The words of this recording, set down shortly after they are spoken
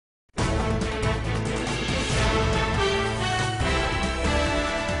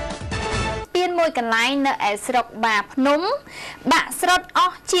មួយកន្លែងនៅឯស្រុកបាភ្នំបាក់ស្រុតអ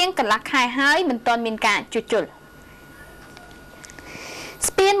ស់ជាងកន្លះខែហើយមិនទាន់មានការជួសជុល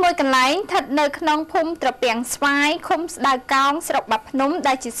ស្ពានមួយកន្លែងស្ថិតនៅក្នុងភូមិត្រពាំងស្វាយឃុំស្ដៅកោងស្រុកបាភ្នំ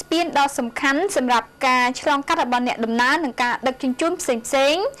ដែលជាស្ពានដ៏សំខាន់សម្រាប់ការឆ្លងកាត់របស់អ្នកដំណើរនិងការដឹកជញ្ជូនផ្សេ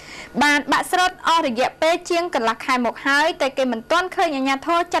ងៗបានបាក់ស្រុតអស់រយៈពេលជាងកន្លះខែមកហើយតែគេមិនទាន់ឃើញអាជ្ញាធ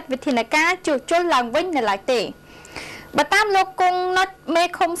រចាត់វិធានការជួសជុលឡើងវិញនៅឡើយទេបើតាមលោកគង់ណុចមេ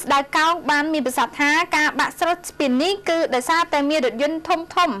ឃុំស្ដៅកោងបានមានប្រសាសន៍ថាការបាក់ស្រុតស្ពាននេះគឺដោយសារតែមានរថយន្ត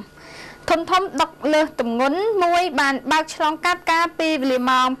ធំដឹកលើសទម្ងន់មួយបានបើកឆ្លងកាត់ការពីវេលា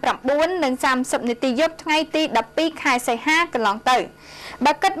ម៉ោង 9:30 នាទីយប់ថ្ងៃទី 12 ខែសីហាកន្លងទៅ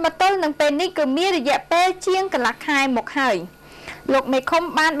បើគិតមកទល់នឹងពេលនេះគឺមានរយៈពេលជាងកន្លះខែមកហើយលោកមេឃុំ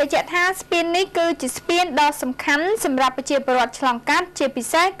បានបញ្ជាក់ថាស្ពាននេះគឺជាស្ពានដ៏សំខាន់សម្រាប់ប្រជាពលរដ្ឋឆ្លងកាត់ជាពិ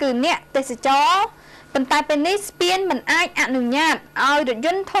សេសគឺអ្នកទេសចរប៉ុន្តែពេលនេះស្ពានមិនអាចអនុញ្ញាតឲ្យរថយ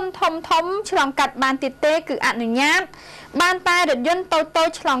ន្តធំឆ្លងកាត់បានទៀតទេគឺអនុញ្ញាតបានតែរថយន្តតូច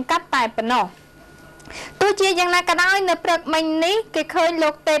ៗឆ្លងកាត់តែប៉ុណ្ណោះទោះជាយ៉ាងណាក៏ដោយនៅព្រឹកមិញនេះគេឃើញលោ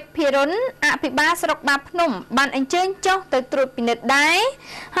កទេពភិរុនអភិបាលស្រុកបាភ្នំបានអញ្ជើញចុះទៅត្រួតពិនិត្យដែរ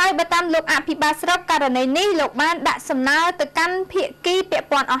ហើយបើតាមលោកអភិបាលស្រុកករណីនេះលោកបានដាក់សំណើទៅកាន់ភាគីពាក់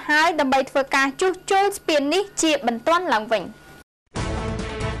ព័ន្ធអស់ហើយដើម្បីធ្វើការជួសជុលស្ពាននេះជាបន្ទាន់ឡើងវិញ